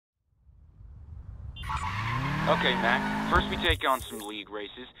Okay, Mac. First we take on some league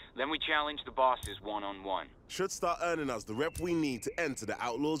races, then we challenge the bosses one-on-one. Should start earning us the rep we need to enter the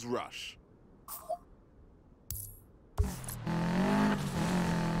Outlaws' rush.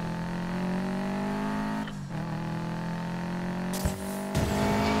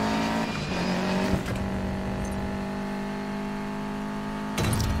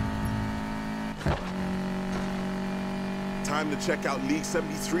 Time to check out League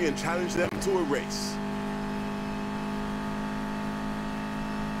 73 and challenge them to a race.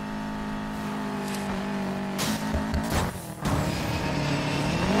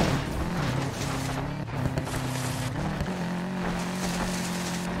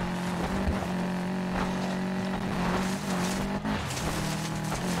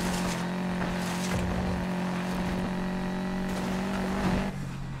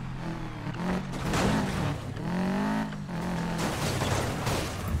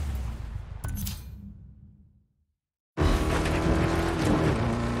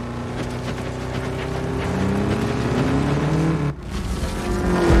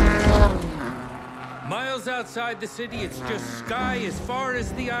 Outside the city, it's just sky as far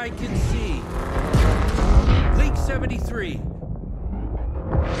as the eye can see. League 73.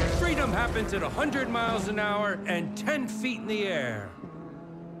 Freedom happens at 100 miles an hour and 10 feet in the air.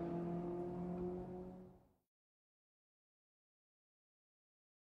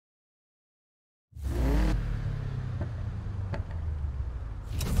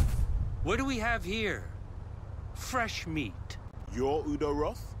 What do we have here? Fresh meat. You're Udo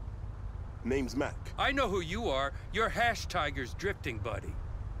Roth? Name's Mac. I know who you are. You're Hash Tiger's drifting buddy.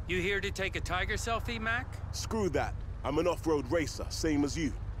 You here to take a tiger selfie, Mac? Screw that. I'm an off-road racer, same as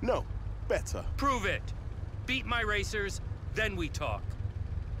you. No, better. Prove it. Beat my racers, then we talk.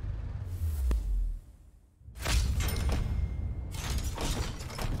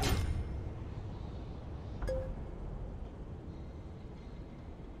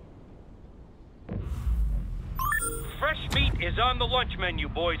 Fresh meat is on the lunch menu,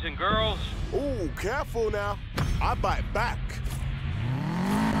 boys and girls. Ooh, careful now. I bite back.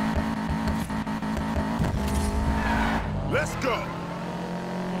 Let's go.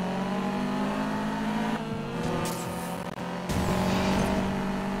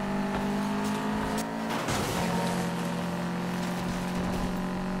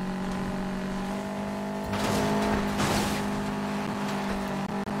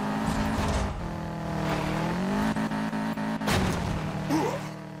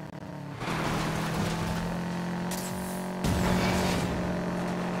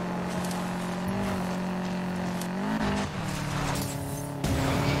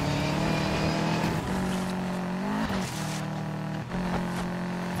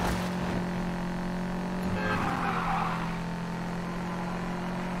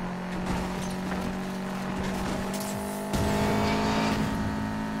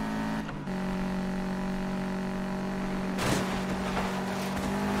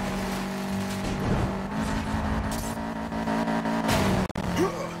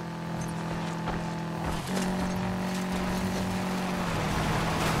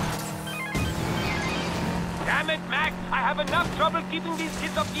 I have enough trouble keeping these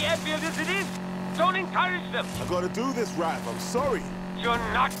kids off the airfield as it is. Don't encourage them. I gotta do this, Raph. I'm sorry. You're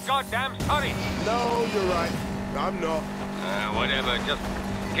not goddamn sorry. No, you're right. I'm not. Whatever. Just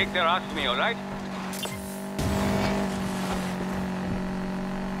kick their ass for me, all right?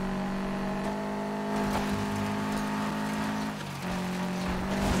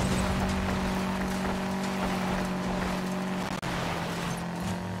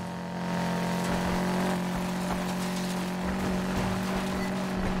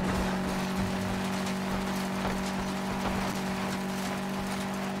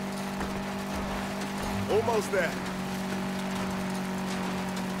 Almost there.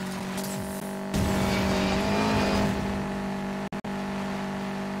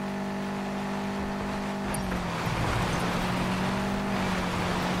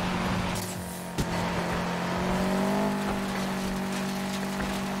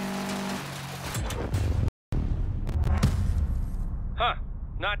 Huh.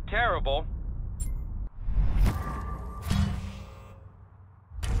 Not terrible.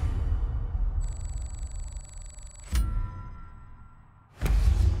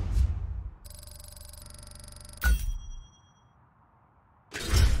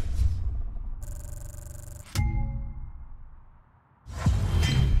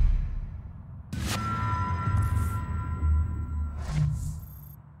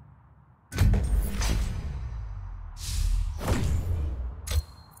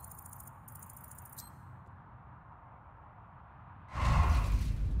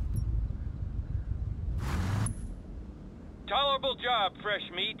 Tolerable job, fresh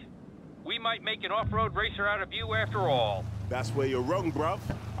meat. We might make an off-road racer out of you after all. That's where you're wrong, bruv.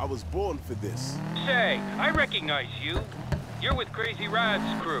 I was born for this. Say, I recognize you. You're with Crazy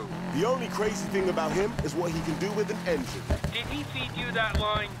Rad's crew. The only crazy thing about him is what he can do with an engine. Did he feed you that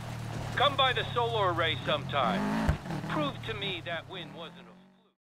line? Come by the solar array sometime. Prove to me that win wasn't